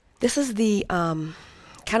This is the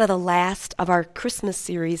kind of the last of our Christmas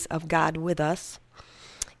series of God with Us.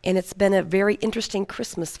 And it's been a very interesting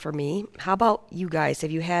Christmas for me. How about you guys?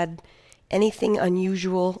 Have you had anything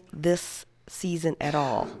unusual this season at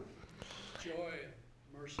all? Joy,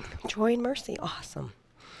 mercy. Joy and mercy. Awesome.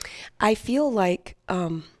 I feel like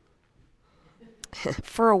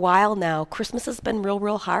for a while now, Christmas has been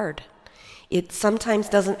real hard. It sometimes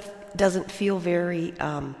doesn't feel very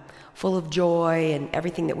full of joy and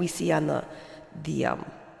everything that we see on the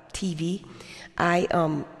TV.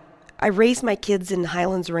 I raised my kids in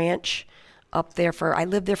Highlands Ranch up there I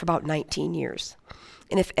lived there for about 19 years.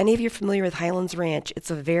 And if any of you are familiar with Highlands Ranch, it's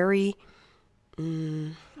a very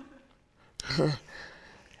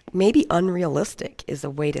maybe unrealistic is a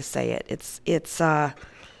way to say it.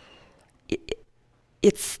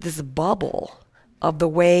 It's this bubble of the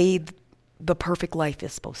way the perfect life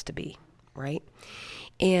is supposed to be, right?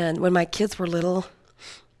 And when my kids were little,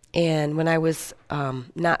 and when I was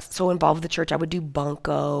not so involved with the church, I would do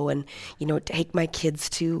bunco and, take my kids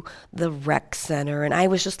to the rec center. And I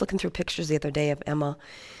was just looking through pictures the other day of Emma.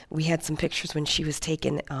 We had some pictures when she was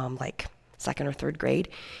taken like second or third grade.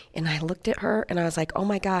 And I looked at her and I was like, oh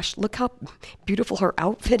my gosh, look how beautiful her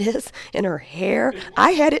outfit is and her hair.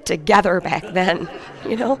 I had it together back then,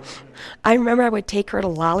 I remember I would take her to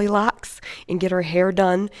Lollylocks and get her hair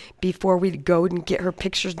done before we'd go and get her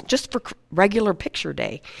pictures just for regular picture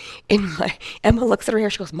day. And Emma looks at her hair,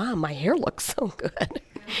 she goes, Mom, my hair looks so good.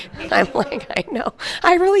 I'm like, I know.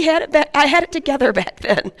 I really had it I had it together back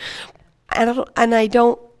then. I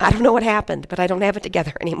don't know what happened, but I don't have it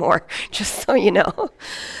together anymore, just so you know.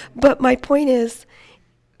 But my point is,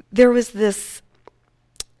 there was this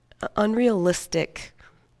unrealistic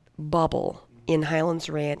bubble in Highlands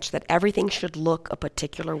Ranch that everything should look a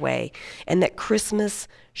particular way, and that Christmas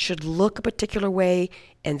should look a particular way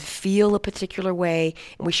and feel a particular way,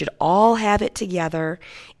 and we should all have it together,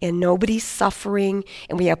 and nobody's suffering,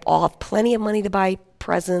 and we all have plenty of money to buy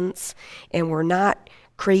presents, and we're not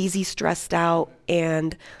crazy stressed out,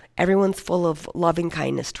 and everyone's full of loving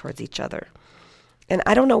kindness towards each other. And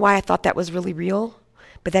I don't know why I thought that was really real,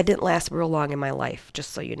 but that didn't last real long in my life,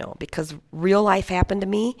 just so you know, because real life happened to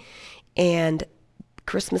me, and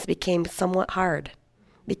Christmas became somewhat hard,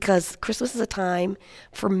 because Christmas is a time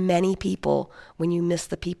for many people when you miss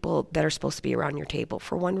the people that are supposed to be around your table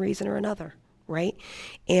for one reason or another, right?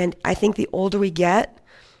 And I think the older we get,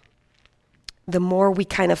 the more we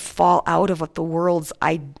kind of fall out of what the world's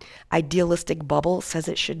idealistic bubble says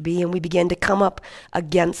it should be, and we begin to come up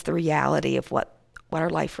against the reality of what our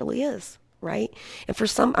life really is, right? And for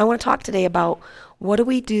some, I want to talk today about what do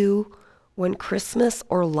we do when Christmas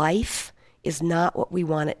or life is not what we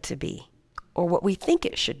want it to be or what we think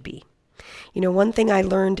it should be. One thing I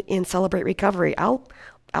learned in Celebrate Recovery, I'll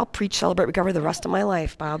preach Celebrate Recovery the rest of my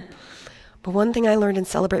life, Bob. But one thing I learned in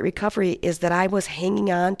Celebrate Recovery is that I was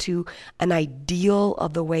hanging on to an ideal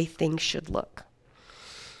of the way things should look.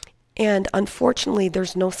 And unfortunately,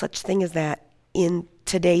 there's no such thing as that in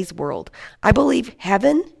today's world. I believe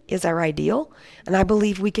heaven is our ideal, and I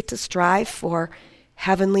believe we get to strive for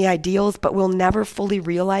heavenly ideals, but we'll never fully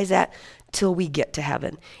realize that till we get to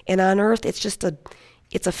heaven. And on earth, it's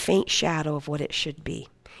a faint shadow of what it should be.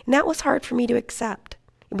 And that was hard for me to accept.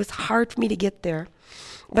 It was hard for me to get there.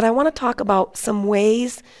 But I want to talk about some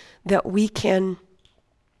ways that we can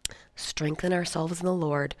strengthen ourselves in the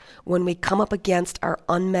Lord when we come up against our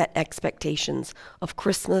unmet expectations of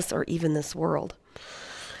Christmas or even this world.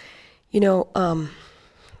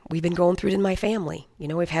 We've been going through it in my family.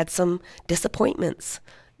 We've had some disappointments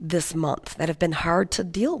this month that have been hard to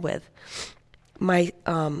deal with. My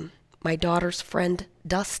daughter's friend,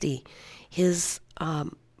 Dusty, his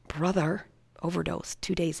brother overdosed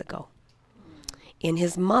 2 days ago. And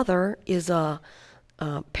his mother is a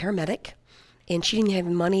paramedic, and she didn't have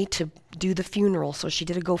money to do the funeral, so she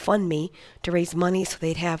did a GoFundMe to raise money so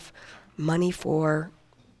they'd have money for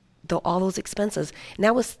all those expenses. And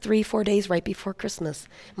that was 3-4 days right before Christmas.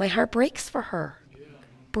 My heart breaks for her.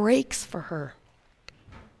 Breaks for her.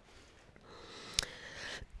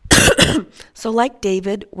 So like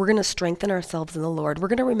David, we're going to strengthen ourselves in the Lord. We're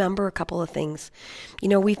going to remember a couple of things.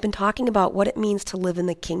 We've been talking about what it means to live in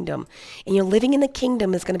the kingdom. And living in the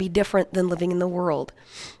kingdom is going to be different than living in the world.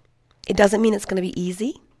 It doesn't mean it's going to be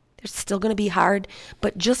easy. It's still going to be hard.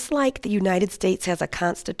 But just like the United States has a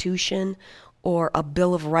constitution or a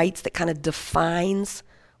Bill of Rights that kind of defines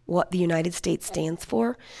what the United States stands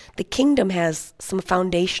for, the kingdom has some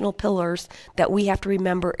foundational pillars that we have to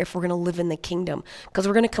remember if we're going to live in the kingdom, because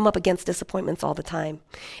we're going to come up against disappointments all the time.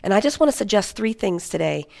 And I just want to suggest 3 things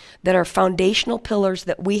today that are foundational pillars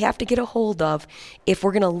that we have to get a hold of if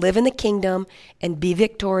we're going to live in the kingdom and be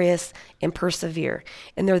victorious and persevere.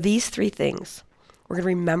 And they're these 3 things. We're going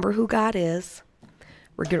to remember who God is,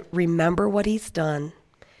 we're going to remember what he's done,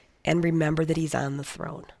 and remember that he's on the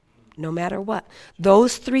throne. No matter what.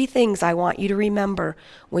 Those 3 things I want you to remember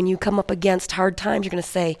when you come up against hard times. You're going to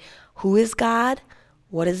say, who is God?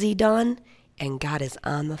 What has he done? And God is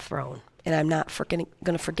on the throne. And I'm not going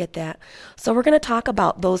to forget that. So we're going to talk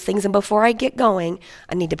about those things. And before I get going,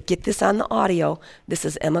 I need to get this on the audio. This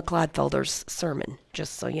is Emma Clodfelder's sermon,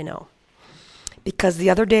 just so you know. Because the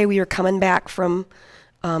other day we were coming back from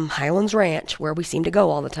Highlands Ranch, where we seem to go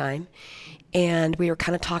all the time. And we were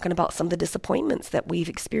kind of talking about some of the disappointments that we've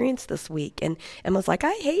experienced this week. And Emma's like,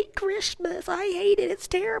 I hate Christmas. I hate it. It's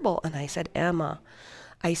terrible. And I said, Emma,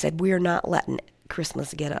 we're not letting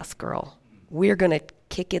Christmas get us, girl. We're going to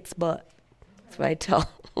kick its butt. That's what I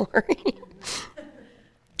tell Lori.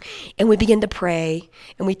 And we began to pray,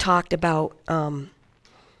 and we talked about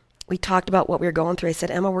what we were going through. I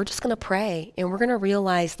said, Emma, we're just going to pray, and we're going to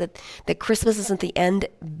realize that Christmas isn't the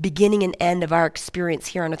beginning and end of our experience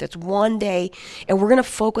here on earth. It's one day, and we're going to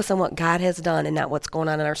focus on what God has done and not what's going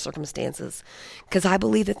on in our circumstances. Because I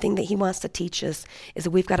believe the thing that he wants to teach us is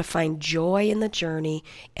that we've got to find joy in the journey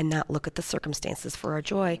and not look at the circumstances for our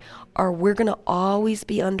joy, or we're going to always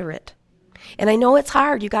be under it. And I know it's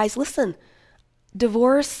hard. You guys, listen,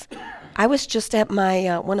 divorce. I was just at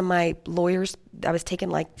my one of my lawyers. I was taking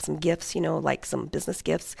like some gifts, like some business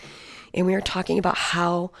gifts, and we were talking about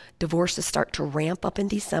how divorces start to ramp up in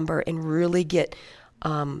December and really it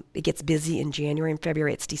gets busy in January and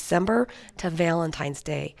February. It's December to Valentine's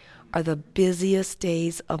Day are the busiest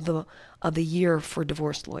days of the year for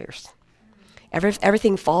divorce lawyers.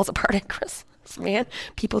 Everything falls apart at Christmas, man.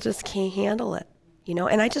 People just can't handle it,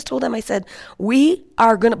 And I just told them, I said, we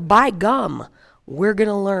are gonna buy gum. We're going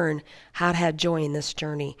to learn how to have joy in this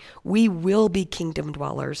journey. We will be kingdom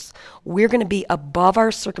dwellers. We're going to be above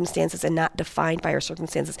our circumstances and not defined by our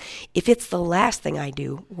circumstances. If it's the last thing I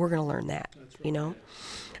do, we're going to learn that, right.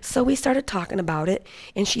 So we started talking about it,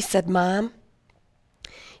 and she said, Mom,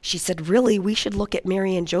 really, we should look at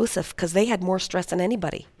Mary and Joseph because they had more stress than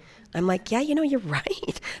anybody. I'm like, yeah, you're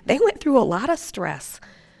right. They went through a lot of stress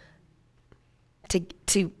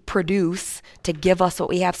to produce, to give us what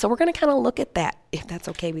we have. So we're going to kind of look at that, if that's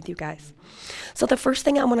okay with you guys. So the first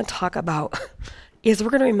thing I want to talk about is we're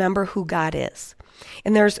going to remember who God is.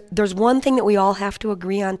 And there's one thing that we all have to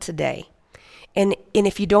agree on today. And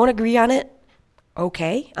if you don't agree on it,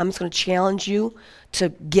 okay, I'm just going to challenge you to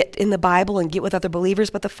get in the Bible and get with other believers.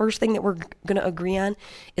 But the first thing that we're going to agree on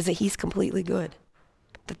is that he's completely good.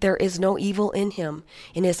 That there is no evil in him,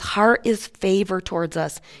 and his heart is favor towards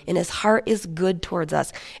us, and his heart is good towards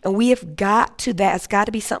us. And we have got to, that's got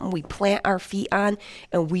to be something we plant our feet on,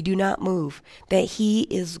 and we do not move. That he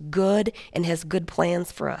is good and has good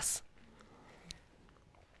plans for us.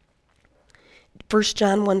 1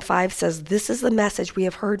 John 1:5 says, this is the message we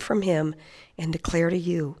have heard from him and declare to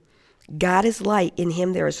you. God is light, in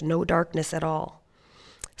him there is no darkness at all.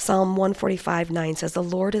 Psalm 145:9 says, the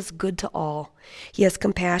Lord is good to all. He has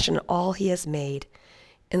compassion on all he has made.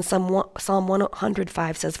 And Psalm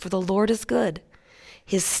 105 says, for the Lord is good.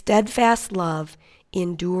 His steadfast love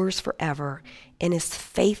endures forever, and his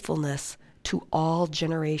faithfulness to all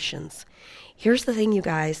generations. Here's the thing, you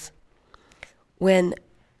guys. When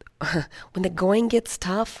the going gets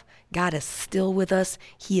tough, God is still with us.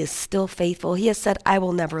 He is still faithful. He has said, I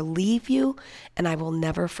will never leave you, and I will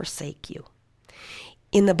never forsake you.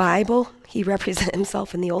 In the Bible, he represented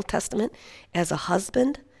himself in the Old Testament as a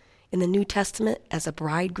husband, in the New Testament as a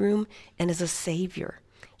bridegroom, and as a savior.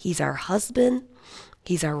 He's our husband,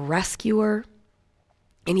 he's our rescuer,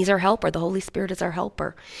 and he's our helper. The Holy Spirit is our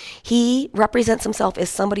helper. He represents himself as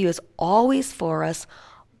somebody who is always for us,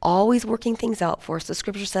 always working things out for us. The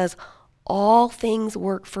scripture says, all things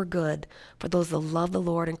work for good for those that love the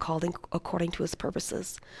Lord and called according to his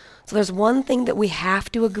purposes. So there's one thing that we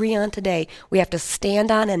have to agree on today. We have to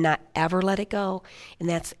stand on and not ever let it go. And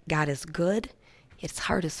that's God is good. His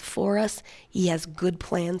heart is for us. He has good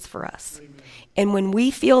plans for us. Amen. And when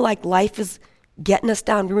we feel like life is getting us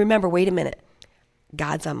down, remember, wait a minute.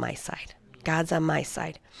 God's on my side. God's on my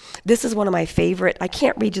side. This is one of my favorite, I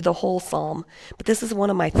can't read you the whole psalm, but this is one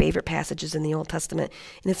of my favorite passages in the Old Testament,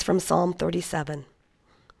 and it's from Psalm 37.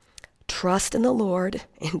 Trust in the Lord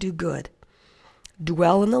and do good.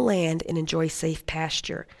 Dwell in the land and enjoy safe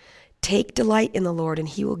pasture. Take delight in the Lord, and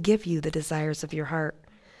he will give you the desires of your heart.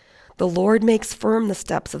 The Lord makes firm the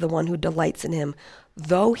steps of the one who delights in him.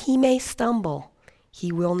 Though he may stumble,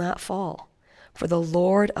 he will not fall, for the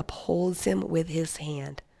Lord upholds him with his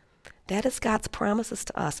hand. That is God's promises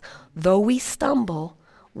to us. Though we stumble,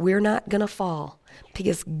 we're not going to fall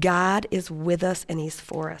because God is with us and he's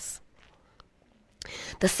for us.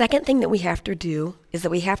 The second thing that we have to do is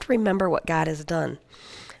that we have to remember what God has done.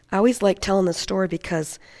 I always like telling the story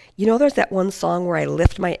because, there's that one song where I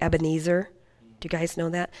lift my Ebenezer. Do you guys know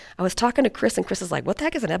that? I was talking to Chris, and Chris is like, what the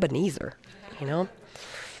heck is an Ebenezer? And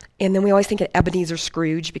then we always think of Ebenezer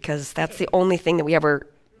Scrooge because that's the only thing that we ever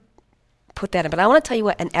put that in. But I want to tell you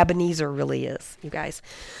what an Ebenezer really is, you guys.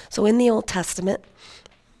 So in the Old Testament,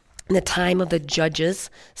 in the time of the judges,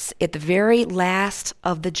 at the very last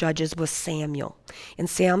of the judges was Samuel. And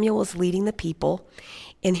Samuel was leading the people.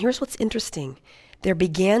 And here's what's interesting. There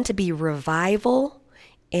began to be revival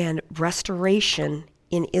and restoration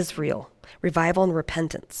in Israel. Revival and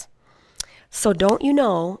repentance. So don't you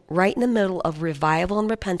know, right in the middle of revival and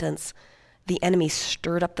repentance, the enemy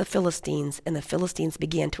stirred up the Philistines, and the Philistines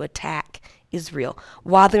began to attack Israel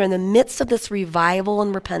while they're in the midst of this revival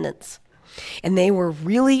and repentance. And they were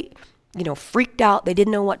really, freaked out. They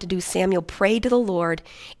didn't know what to do. Samuel prayed to the Lord,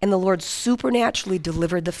 and the Lord supernaturally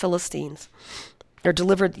delivered the Philistines. Or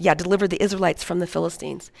delivered the Israelites from the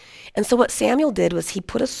Philistines. And so what Samuel did was he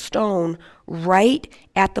put a stone right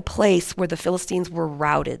at the place where the Philistines were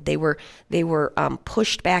routed. They were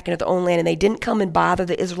pushed back into their own land, and they didn't come and bother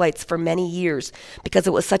the Israelites for many years because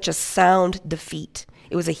it was such a sound defeat.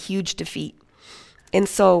 It was a huge defeat. And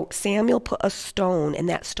so Samuel put a stone, and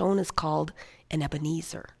that stone is called an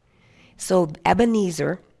Ebenezer. So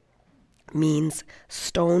Ebenezer means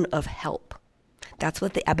stone of help. That's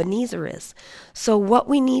what the Ebenezer is. So what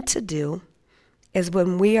we need to do is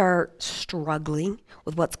when we are struggling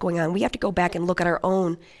with what's going on, we have to go back and look at our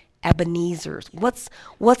own Ebenezers. What's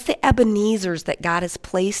the Ebenezers that God has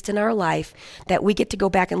placed in our life that we get to go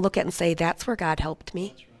back and look at and say, that's where God helped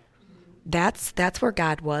me. That's where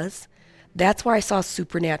God was. That's where I saw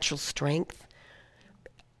supernatural strength.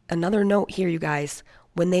 Another note here, you guys,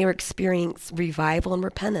 when they were experiencing revival and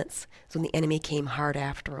repentance, is when the enemy came hard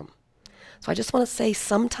after them. So I just want to say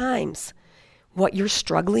sometimes what you're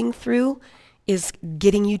struggling through is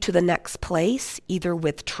getting you to the next place, either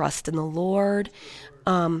with trust in the Lord.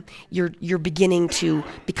 You're beginning to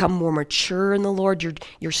become more mature in the Lord.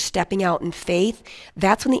 You're stepping out in faith.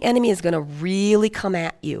 That's when the enemy is going to really come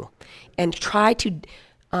at you and try to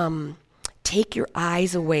take your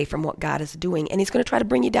eyes away from what God is doing. And he's going to try to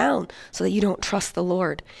bring you down so that you don't trust the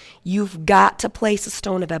Lord. You've got to place a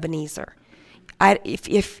stone of Ebenezer.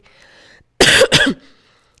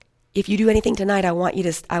 If you do anything tonight, I want you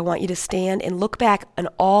to stand and look back on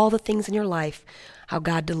all the things in your life, how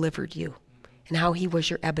God delivered you and how he was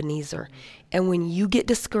your Ebenezer. And when you get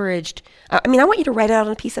discouraged, I want you to write it out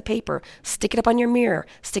on a piece of paper, stick it up on your mirror,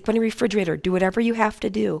 stick it on your refrigerator, do whatever you have to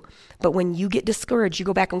do. But when you get discouraged, you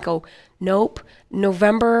go back and go, nope,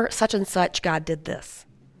 November such and such, God did this.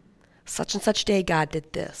 Such and such day, God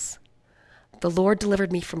did this. The Lord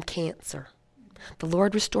delivered me from cancer. The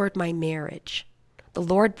Lord restored my marriage. The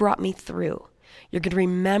Lord brought me through. You're going to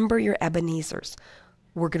remember your Ebenezers.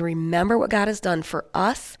 We're going to remember what God has done for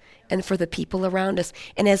us and for the people around us.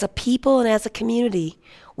 And as a people and as a community,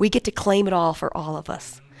 we get to claim it all for all of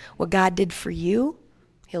us. What God did for you,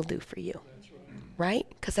 he'll do for you. Right?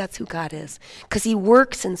 Because that's who God is. Because he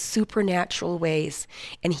works in supernatural ways,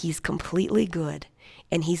 and he's completely good.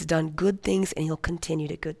 And he's done good things, and he'll continue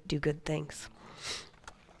to do good things.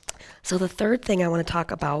 So the third thing I want to talk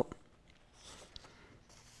about,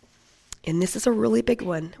 and this is a really big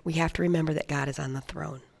one, we have to remember that God is on the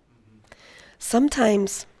throne.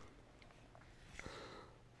 Sometimes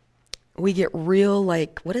we get real,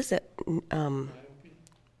 what is it?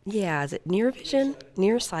 Is it near vision?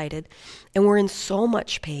 Nearsighted. And we're in so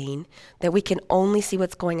much pain that we can only see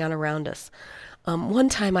what's going on around us. One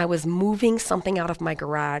time I was moving something out of my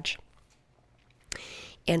garage,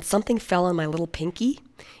 and something fell on my little pinky,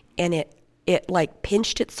 and it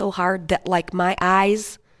pinched it so hard that my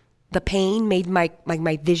eyes, the pain made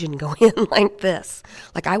my vision go in like this.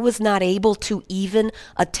 I was not able to even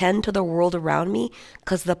attend to the world around me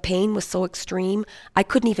because the pain was so extreme. I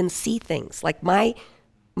couldn't even see things. My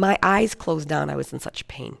eyes closed down. I was in such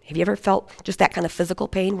pain. Have you ever felt just that kind of physical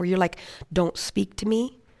pain where you're like, don't speak to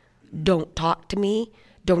me, don't talk to me,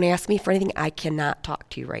 don't ask me for anything. I cannot talk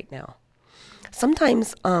to you right now.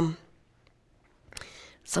 Sometimes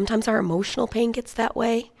our emotional pain gets that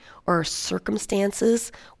way, or our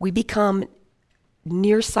circumstances. We become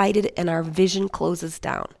nearsighted and our vision closes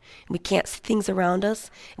down. We can't see things around us,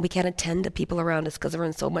 and we can't attend to people around us because we're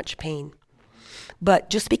in so much pain. But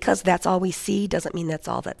just because that's all we see doesn't mean that's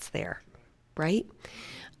all that's there, right?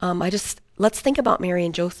 Let's think about Mary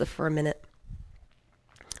and Joseph for a minute.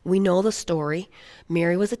 We know the story.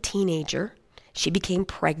 Mary was a teenager. She became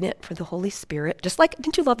pregnant for the Holy Spirit. Just like,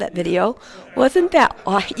 didn't you love that video? Wasn't that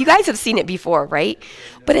awesome? You guys have seen it before, right?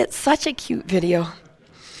 But it's such a cute video.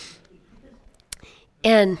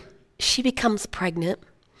 And she becomes pregnant.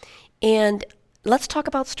 And let's talk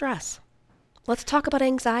about stress. Let's talk about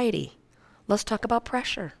anxiety. Let's talk about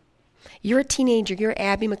pressure. You're a teenager. You're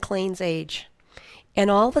Abby McLean's age. And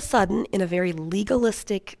all of a sudden, in a very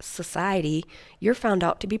legalistic society, you're found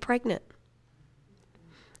out to be pregnant.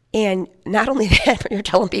 And not only that, but you're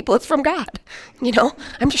telling people it's from God.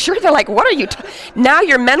 I'm sure they're like, what are you? Now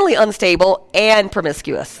you're mentally unstable and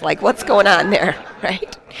promiscuous. Like, what's going on there,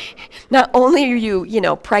 right? Not only are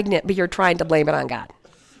you, pregnant, but you're trying to blame it on God,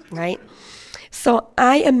 right? So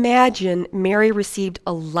I imagine Mary received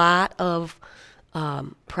a lot of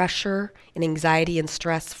pressure and anxiety and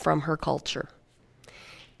stress from her culture.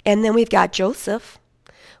 And then we've got Joseph,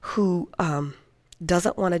 who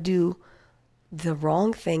doesn't want to do the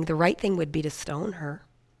wrong thing. The right thing would be to stone her,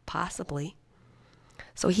 possibly.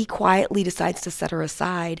 So he quietly decides to set her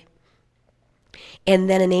aside. And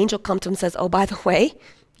then an angel comes to him and says, oh, by the way,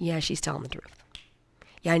 yeah, she's telling the truth.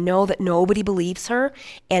 Yeah, I know that nobody believes her,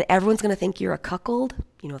 and everyone's going to think you're a cuckold.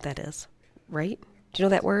 You know what that is, right? Do you know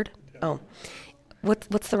that word? Oh.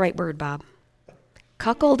 What's the right word, Bob?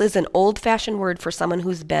 Cuckold is an old-fashioned word for someone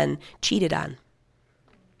who's been cheated on.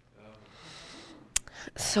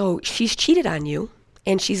 So she's cheated on you,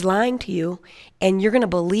 and she's lying to you, and you're going to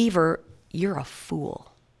believe her. You're a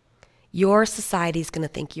fool. Your society's going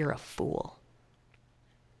to think you're a fool.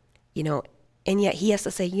 And yet he has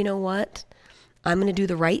to say, you know what? I'm going to do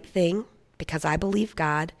the right thing because I believe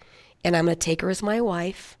God, and I'm going to take her as my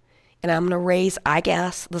wife, and I'm going to raise, I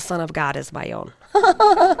guess, the Son of God as my own.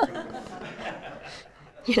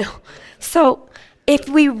 So if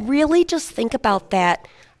we really just think about that,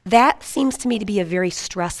 that seems to me to be a very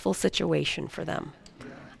stressful situation for them.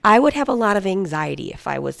 I would have a lot of anxiety if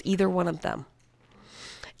I was either one of them.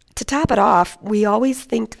 To top it off, we always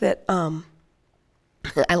think that,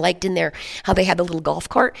 I liked in there how they had the little golf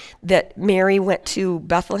cart, that Mary went to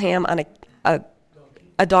Bethlehem on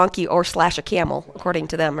a donkey or / a camel, according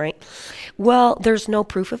to them, right? Well, there's no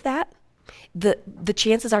proof of that. The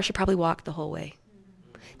chances are she probably walked the whole way.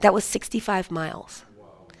 That was 65 miles.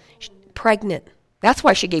 Pregnant. That's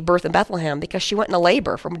why she gave birth in Bethlehem, because she went into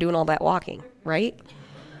labor from doing all that walking, right?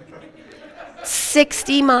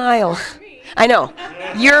 60 miles. I know.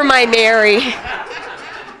 You're my Mary.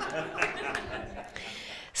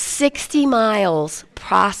 60 miles,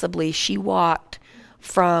 possibly, she walked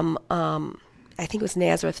from, I think it was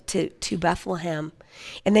Nazareth to Bethlehem.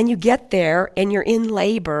 And then you get there, and you're in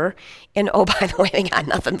labor, and oh, by the way, they got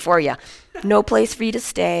nothing for you. No place for you to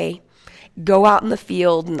stay. Go out in the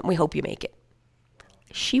field, and we hope you make it.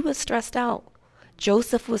 She was stressed out.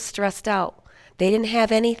 Joseph was stressed out. They didn't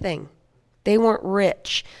have anything. They weren't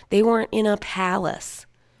rich. They weren't in a palace.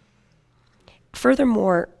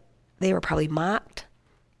 Furthermore, they were probably mocked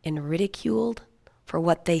and ridiculed for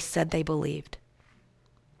what they said they believed.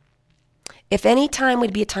 If any time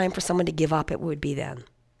would be a time for someone to give up, it would be then,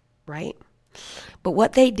 right? But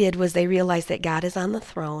what they did was they realized that God is on the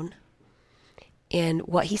throne, and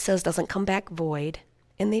what he says doesn't come back void,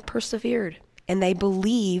 and they persevered, and they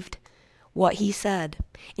believed what he said.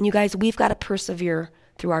 And you guys, we've got to persevere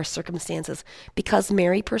through our circumstances. Because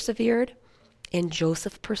Mary persevered and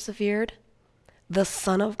Joseph persevered, the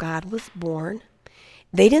Son of God was born.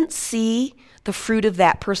 They didn't see the fruit of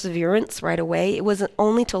that perseverance right away. It wasn't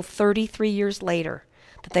only till 33 years later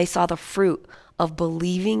that they saw the fruit of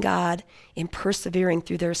believing God and persevering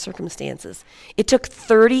through their circumstances. It took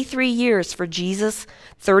 33 years for Jesus,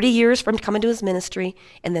 30 years for him to come into his ministry,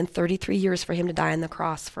 and then 33 years for him to die on the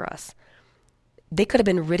cross for us. They could have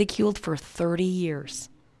been ridiculed for 30 years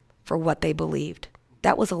for what they believed.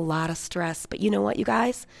 That was a lot of stress. But you know what, you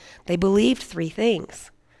guys? They believed 3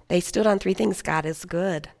 things. They stood on 3 things. God is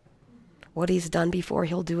good. What he's done before,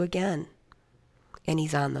 he'll do again. And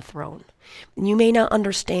he's on the throne. You may not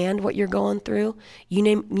understand what you're going through. You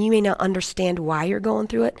may not understand why you're going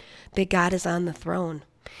through it, but God is on the throne.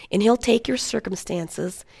 And he'll take your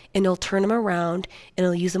circumstances and he'll turn them around and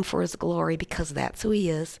he'll use them for his glory, because that's who he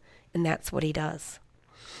is and that's what he does.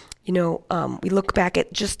 We look back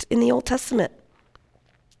at just in the Old Testament,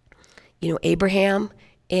 Abraham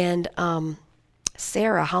and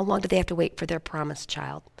Sarah, how long did they have to wait for their promised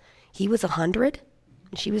child? He was 100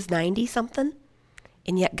 and she was 90 something.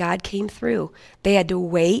 And yet God came through. They had to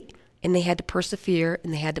wait, and they had to persevere,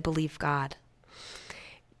 and they had to believe God.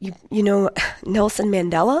 You know Nelson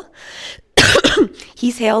Mandela?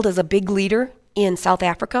 He's hailed as a big leader in South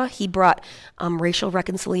Africa. He brought racial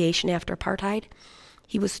reconciliation after apartheid.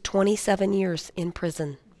 He was 27 years in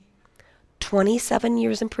prison. 27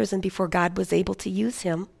 years in prison before God was able to use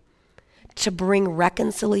him to bring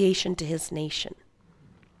reconciliation to his nation.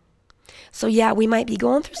 So yeah, we might be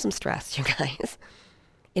going through some stress, you guys.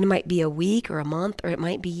 It might be a week or a month or it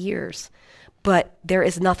might be years. But there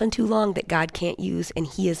is nothing too long that God can't use, and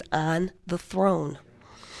he is on the throne.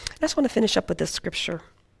 I just want to finish up with this scripture.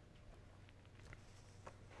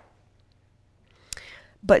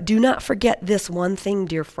 But do not forget this one thing,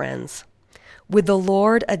 dear friends. With the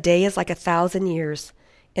Lord, a day is like 1,000 years,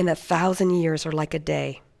 and 1,000 years are like a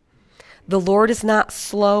day. The Lord is not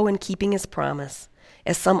slow in keeping his promise,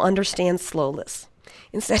 as some understand slowness.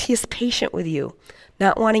 Instead, he is patient with you,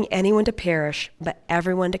 not wanting anyone to perish, but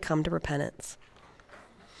everyone to come to repentance.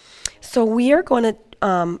 So we are going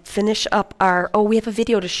to finish up we have a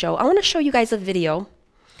video to show. I want to show you guys a video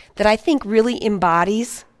that I think really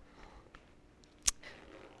embodies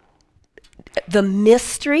the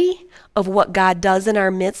mystery of what God does in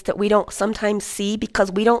our midst that we don't sometimes see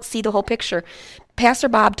because we don't see the whole picture. Pastor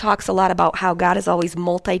Bob talks a lot about how God is always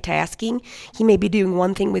multitasking. He may be doing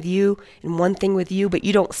one thing with you and one thing with you, but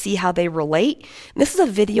you don't see how they relate. And this is a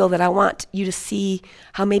video that I want you to see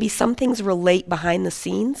how maybe some things relate behind the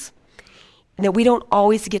scenes that we don't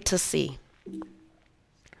always get to see.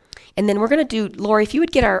 And then we're going to do, Lori, if you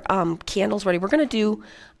would get our candles ready, we're going to do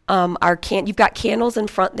you've got candles in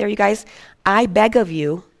front there, you guys. I beg of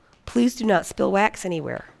you, please do not spill wax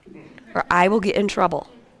anywhere, or I will get in trouble.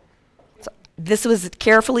 So this was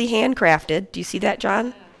carefully handcrafted. Do you see that,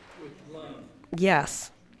 John? with love.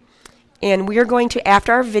 Yes. And we are going to,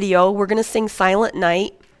 after our video, we're going to sing Silent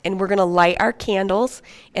Night, and we're going to light our candles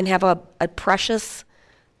and have a precious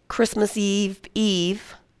Christmas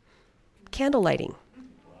Eve candle lighting.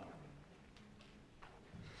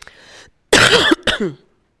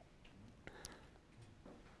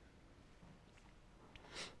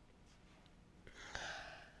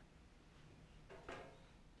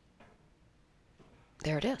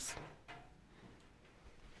 There it is.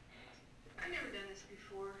 I've never done this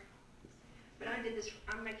before, but I did this.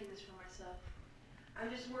 I'm making this for myself. I'm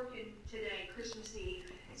just working today, Christmas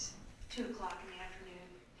Eve. It's 2 o'clock in the afternoon,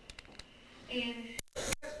 and the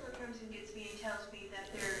customer comes and gets me and tells me that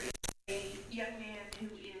there is a young man who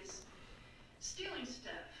is stealing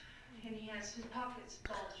stuff, and he has his pockets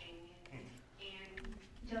bulging, and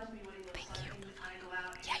tells me what he looks like. And I go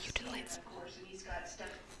out and see him, of course, and he's got stuff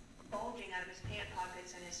bulging out of his pant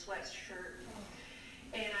pockets and his sweatshirt.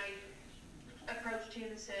 And I approached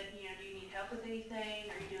him and said, do you need help with anything?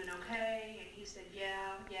 Are you doing okay? And he said,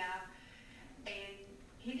 yeah. And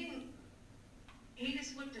he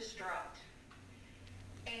just looked distraught.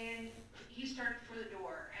 And he started for the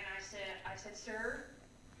door. And I said, sir,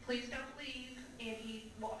 please don't leave. And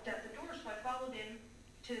he walked out the door, so I followed him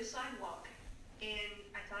to the sidewalk. And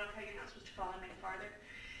I thought, okay, you're not supposed to follow him any farther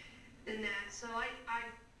than that. So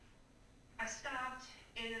I stopped,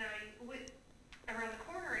 and then I went around the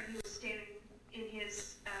corner, and he was standing in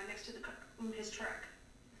his next to his truck.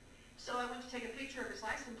 So I went to take a picture of his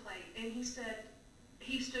license plate, and he said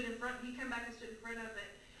he stood in front. He came back and stood in front of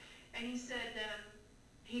it, and he said,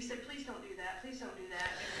 please don't do that. Please don't do that.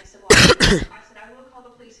 And I said, well, I will call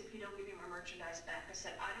the police if you don't give me my merchandise back. I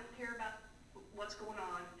said, I don't care about what's going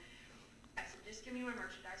on. I said, just give me my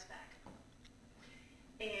merchandise back.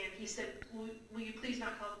 And he said, will you please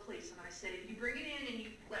not call the police? And I said, if you bring it in and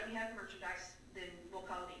you let me have the merchandise, then we'll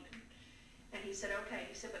call it even. And he said, okay.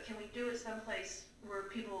 He said, but can we do it someplace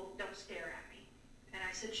where people don't stare at me? And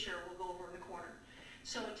I said, sure, we'll go over in the corner.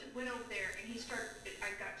 So I went over there, and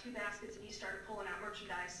I got 2 baskets, and he started pulling out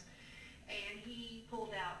merchandise. And he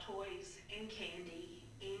pulled out toys and candy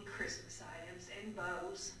and Christmas items and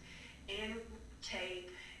bows and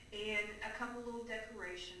tape and a couple little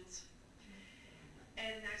decorations.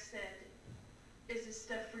 And I said, is this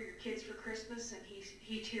stuff for your kids for Christmas? And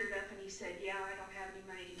he teared up and he said, yeah, I don't have any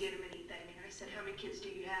money to get them anything. And I said, how many kids do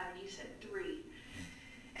you have? And he said, 3.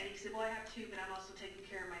 And he said, well, I have 2, but I'm also taking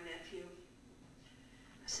care of my nephew.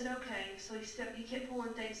 I said, okay. So he kept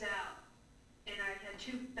pulling things out. And I had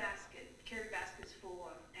 2 carry baskets full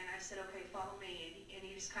of them. And I said, okay, follow me. And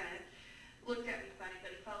he just kind of looked at me funny,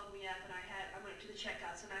 but he followed me up. And I went to the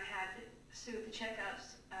checkouts, and I had Sue at the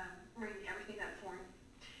checkouts ring everything up for him.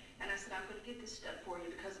 And I said, I'm going to get this stuff for you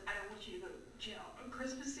because I don't want you to go to jail on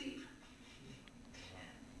Christmas Eve.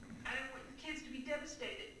 I don't want the kids to be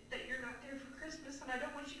devastated that you're not there for Christmas, and I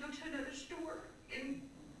don't want you to go to another store and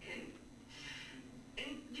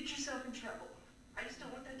get yourself in trouble. I just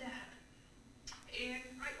don't want that to happen. And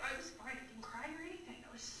I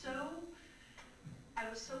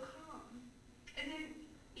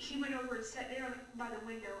went over and sat down by the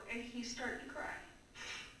window, and he started to cry.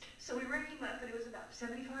 So we rang him up, and it was about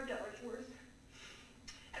 $75 worth.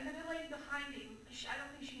 And then the lady behind him, I don't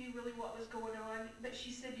think she knew really what was going on, but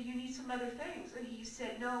she said, do you need some other things? And he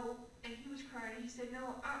said, no. And he was crying, and he said,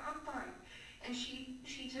 no, I'm fine. And she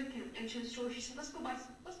took him into the store. She said, let's go look.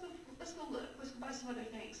 Let's go buy some other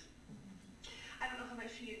things. I don't know how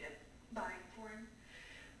much she ended up buying for him.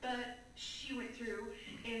 But she went through,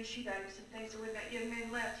 and she got him some things. And when that young man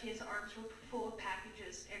left, his arms were full of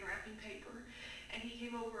packages and wrapping paper. And he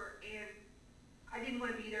came over, and I didn't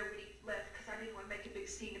want to be there when he left because I didn't want to make a big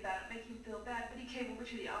scene about it, make him feel bad. But he came over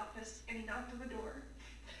to the office, and he knocked on the door.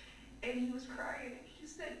 And he was crying. And he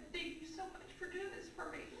said, thank you so much for doing this for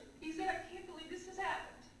me. He said, I can't believe this has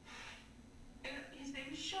happened. And his name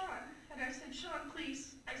is Sean. And I said, Sean,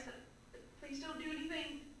 please. I said, please don't do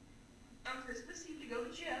anything on Christmas Eve to go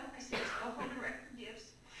to jail. I said, just go home and wrap your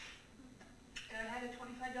gifts. And I had a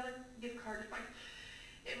 $25 gift card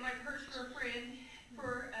in my purse for a friend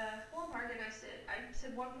for Walmart. And I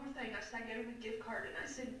said one more thing. I said, I gave him a gift card. And I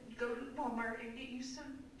said, go to Walmart and get you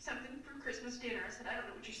something for Christmas dinner. I said, I don't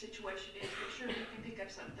know what your situation is, but surely you can pick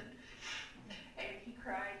up something. And he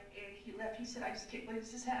cried, and he left. He said, I just can't believe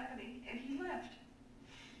this is happening. And he left.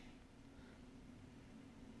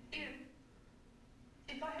 And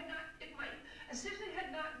if my assistant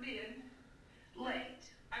had not been late,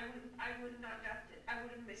 I would not got it. I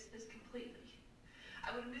would have missed this completely.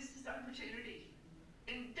 I would have missed this opportunity.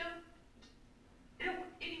 And don't want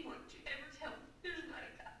anyone to ever tell me there's not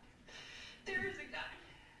a God. There is a God.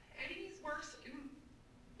 And he works in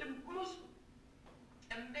the most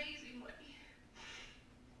amazing way.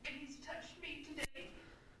 And he's touched me today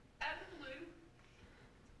out of the blue.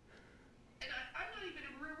 And I'm not even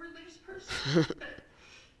a real religious person, but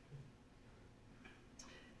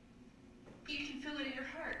you can feel it in your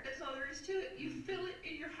heart. That's all there is to it. You feel it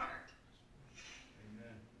in your heart.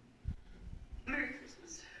 Amen. Merry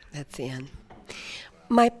Christmas. That's the end.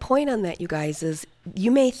 My point on that, you guys, is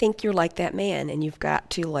you may think you're like that man and you've got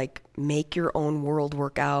to like make your own world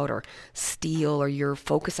work out or steal or you're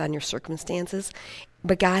focused on your circumstances.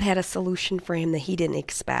 But God had a solution for him that he didn't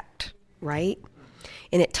expect, right?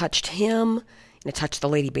 And it touched him, and it touched the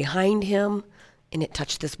lady behind him, and it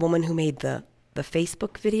touched this woman who made the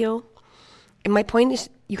Facebook video. And my point is,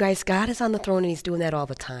 you guys, God is on the throne and he's doing that all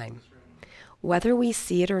the time. Whether we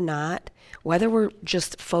see it or not, whether we're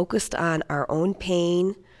just focused on our own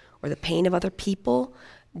pain or the pain of other people,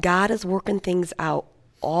 God is working things out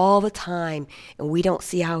all the time, and we don't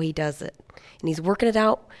see how he does it. And he's working it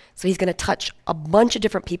out, so he's going to touch a bunch of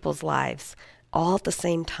different people's lives all at the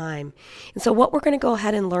same time. And so what we're going to go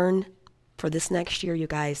ahead and learn for this next year, you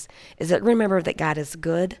guys, is that remember that God is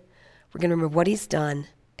good. We're going to remember what he's done,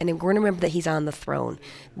 and then we're going to remember that he's on the throne.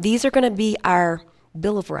 These are going to be our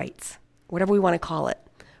Bill of Rights, whatever we want to call it,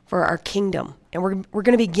 for our kingdom. And we're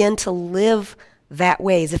going to begin to live that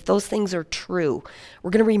way, as if those things are true.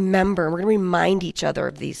 We're going to remember, and we're going to remind each other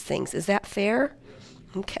of these things. Is that fair?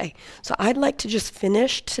 Okay. So I'd like to just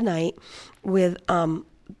finish tonight with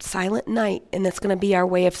Silent Night, and that's going to be our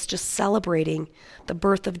way of just celebrating the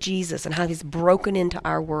birth of Jesus and how he's broken into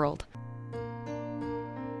our world.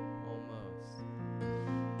 Almost.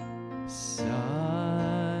 Silent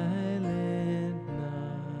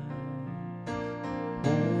night,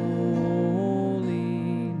 holy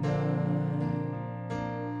night,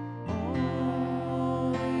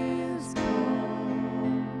 all is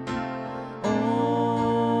calm,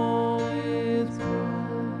 all is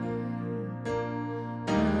bright,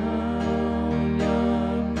 round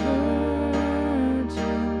young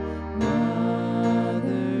virgin,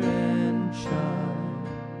 mother and child.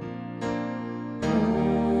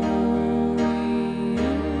 Holy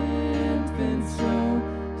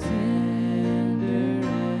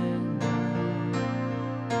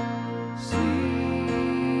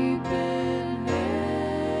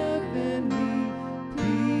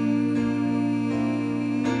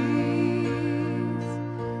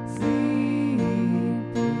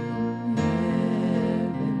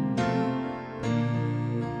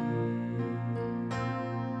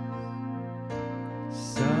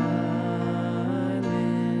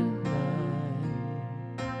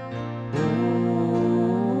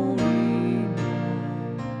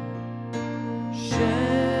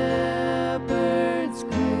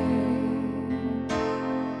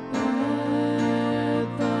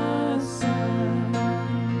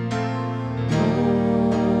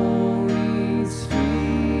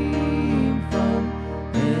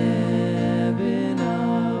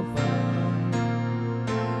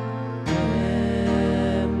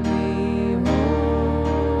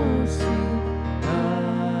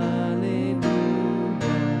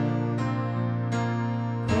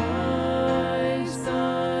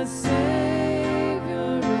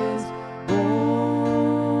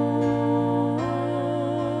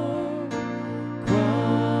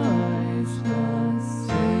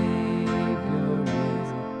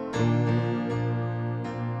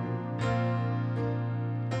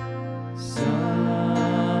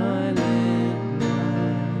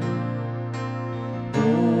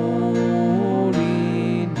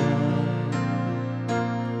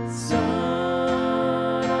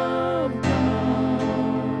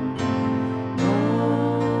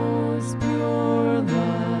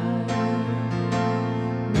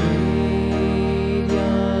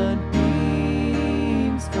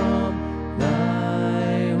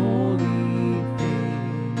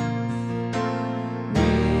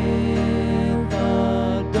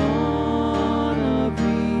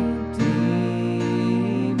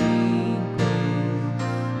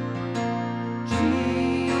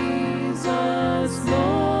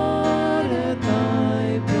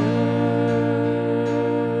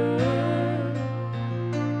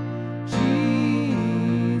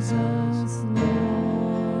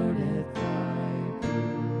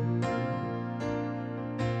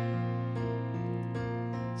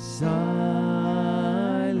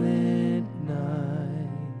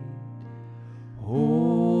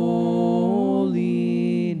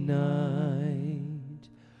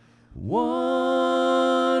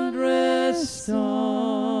wondrous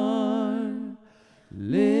star,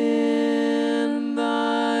 lend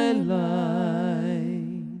thy light.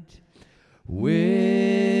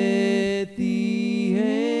 With the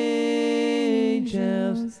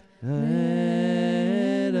angels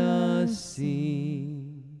let us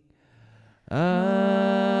sing. Alleluia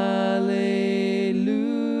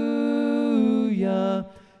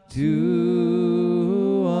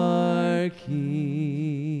to our King.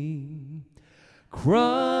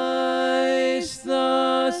 Christ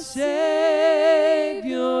the Savior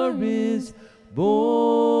is born.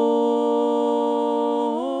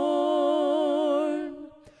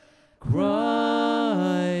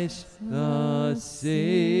 Christ the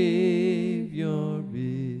Savior